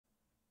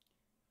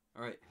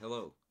Alright,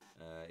 hello.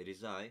 It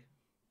is I,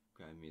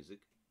 Crime Music,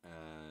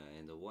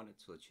 and I wanted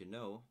to let you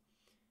know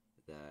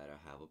that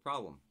I have a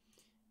problem.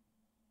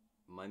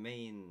 My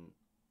main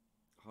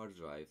hard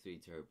drive, 3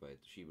 terabyte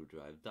Toshiba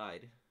drive,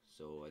 died,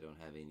 so I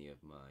don't have any of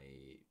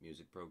my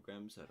music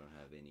programs, I don't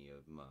have any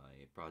of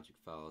my project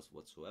files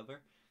whatsoever.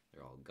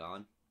 They're all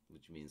gone,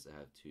 which means I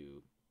have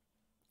to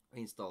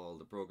install all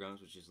the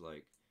programs, which is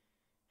like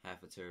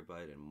half a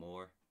terabyte and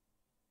more,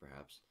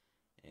 perhaps,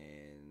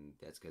 and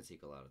that's gonna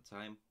take a lot of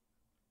time,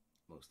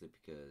 mostly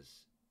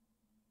because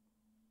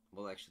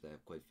actually, I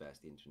have quite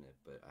fast internet,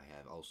 but I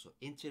have also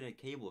internet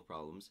cable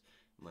problems.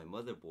 My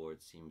motherboard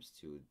seems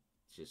to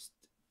just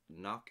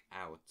knock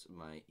out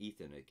my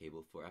Ethernet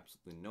cable for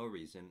absolutely no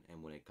reason,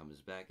 and when it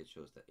comes back, it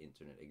shows that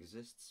internet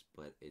exists,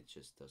 but it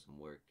just doesn't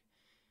work.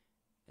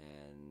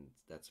 And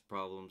that's a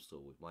problem. So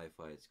with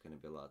Wi-Fi, it's going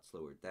to be a lot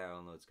slower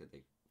download. It's going to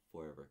take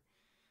forever.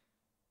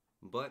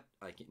 But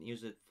I can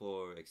use it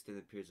for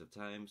extended periods of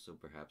time, so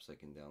perhaps I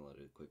can download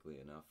it quickly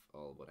enough,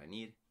 all what I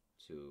need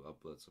to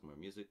upload some more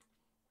music.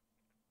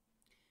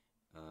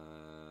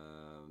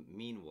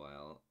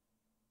 Meanwhile,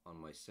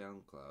 on my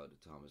SoundCloud,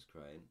 Thomas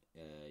Crine,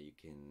 you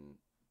can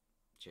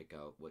check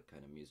out what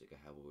kind of music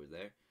I have over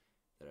there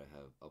that I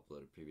have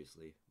uploaded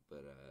previously,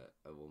 but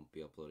I won't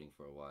be uploading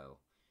for a while.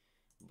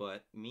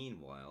 But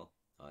meanwhile,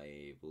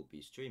 I will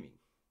be streaming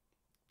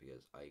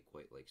because I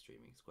quite like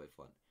streaming. It's quite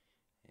fun,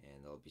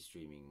 and I'll be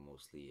streaming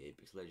mostly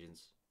Apex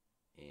Legends,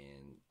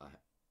 and I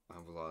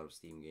have a lot of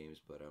Steam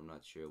games, but I'm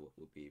not sure what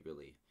would be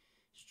really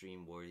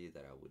stream worthy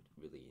that I would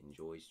really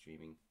enjoy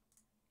streaming.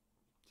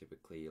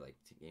 Typically, like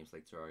games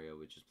like Terraria,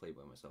 which is played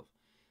by myself.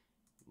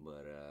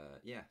 But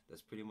yeah,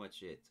 that's pretty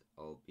much it.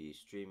 I'll be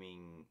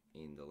streaming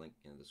in the link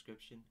in the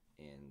description,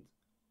 and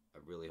I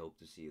really hope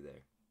to see you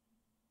there.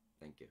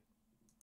 Thank you.